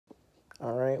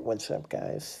Alright, what's up,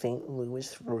 guys? St.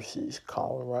 Louis versus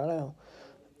Colorado.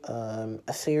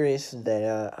 A series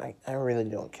that I really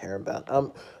don't care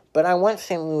about. But I want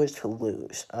St. Louis to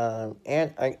lose.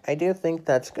 And I do think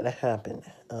that's going to happen.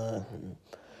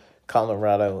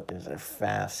 Colorado is a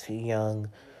fast,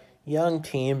 young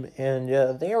team,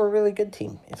 and they are a really good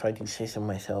team, if I do say so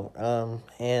myself.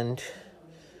 And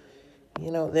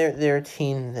they're a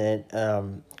team that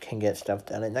can get stuff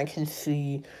done, and I can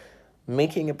see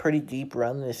making a pretty deep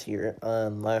run this year.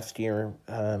 Last year,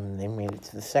 they made it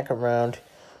to the second round.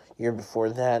 Year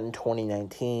before that, in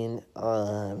 2019,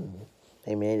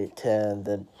 they made it to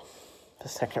the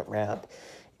second round.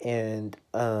 And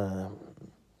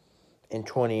in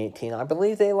 2018, I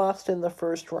believe they lost in the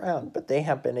first round, but they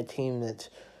have been a team that's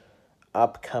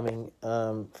upcoming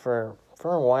for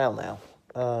a while now.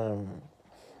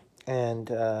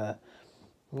 It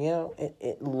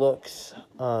looks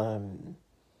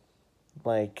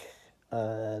like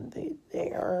they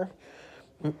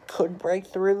could break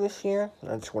through this year.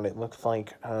 That's what it looks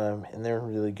like. And they're a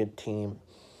really good team.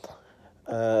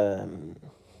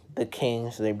 The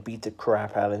Kings, they beat the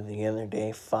crap out of the other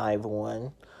day,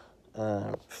 5-1.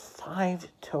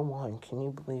 5-1. Can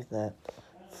you believe that?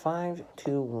 5-1.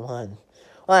 Well,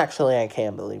 actually, I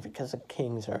can't believe it because the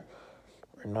Kings are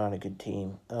not a good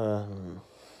team.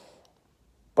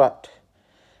 But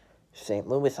St.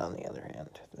 Louis, on the other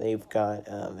hand, they've got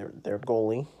their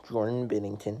goalie, Jordan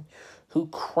Binnington, who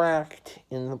cracked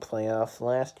in the playoffs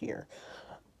last year.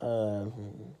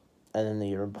 And then the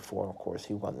year before, of course,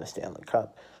 he won the Stanley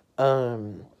Cup.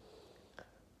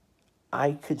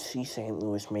 I could see St.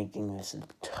 Louis making this a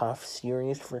tough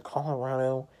series for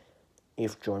Colorado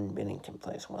if Jordan Binnington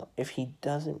plays well. If he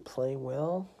doesn't play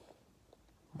well,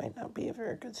 might not be a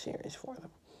very good series for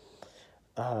them.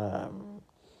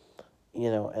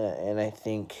 And I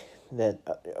think that,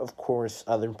 of course,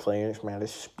 other players matter.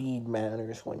 Speed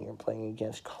matters when you're playing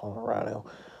against Colorado.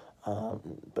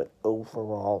 But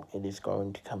overall, it is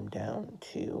going to come down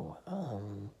to, a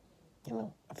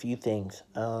few things.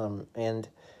 And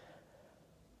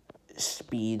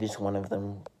speed is one of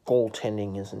them.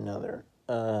 Goaltending is another.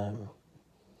 And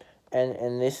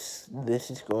this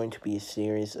is going to be a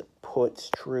series that puts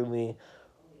truly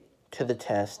to the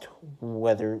test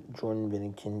whether Jordan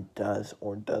Binnington does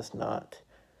or does not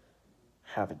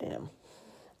have a dam.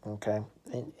 Okay?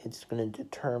 And it's going to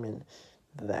determine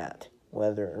that,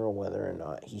 whether or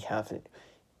not he has it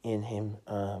in him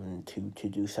to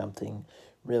do something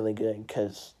really good.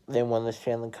 Because they won the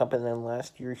Stanley Cup, and then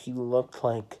last year he looked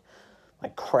like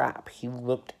crap. He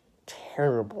looked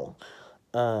terrible.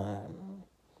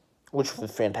 Which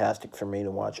was fantastic for me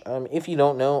to watch. If you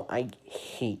don't know, I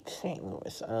hate St.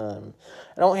 Louis. I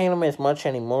don't hate them as much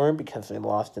anymore because they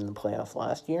lost in the playoffs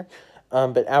last year.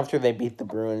 But after they beat the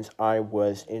Bruins, I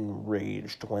was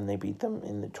enraged when they beat them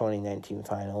in the 2019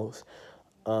 finals.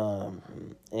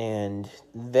 And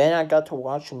then I got to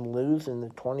watch them lose in the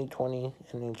 2020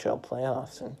 NHL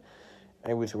playoffs, and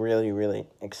I was really, really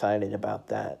excited about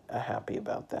that, happy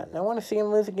about that. And I want to see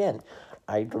them lose again.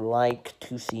 I'd like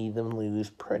to see them lose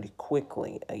pretty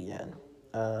quickly again.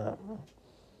 So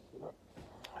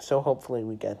hopefully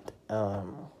we get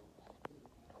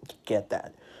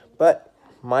that. But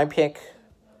my pick,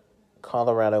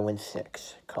 Colorado in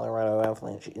 6. Colorado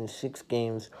Avalanche in 6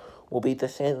 games will beat the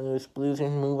St. Louis Blues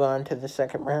and move on to the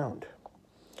second round.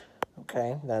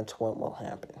 Okay, that's what will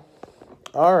happen.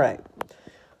 All right.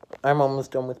 I'm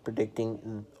almost done with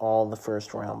predicting all the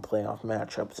first-round playoff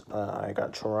matchups. I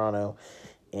got Toronto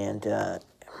and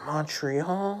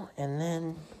Montreal, and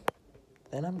then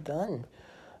I'm done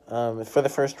for the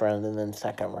first round, and then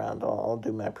second round, I'll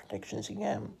do my predictions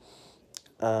again.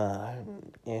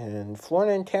 And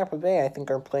Florida and Tampa Bay, I think,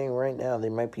 are playing right now. They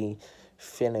might be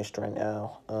finished right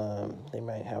now. They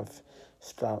might have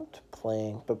stopped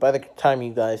playing. But by the time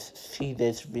you guys see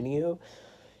this video,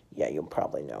 yeah, you'll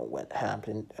probably know what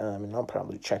happened, and I'll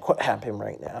probably check what happened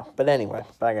right now. But anyway,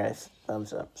 bye, guys.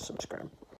 Thumbs up, subscribe.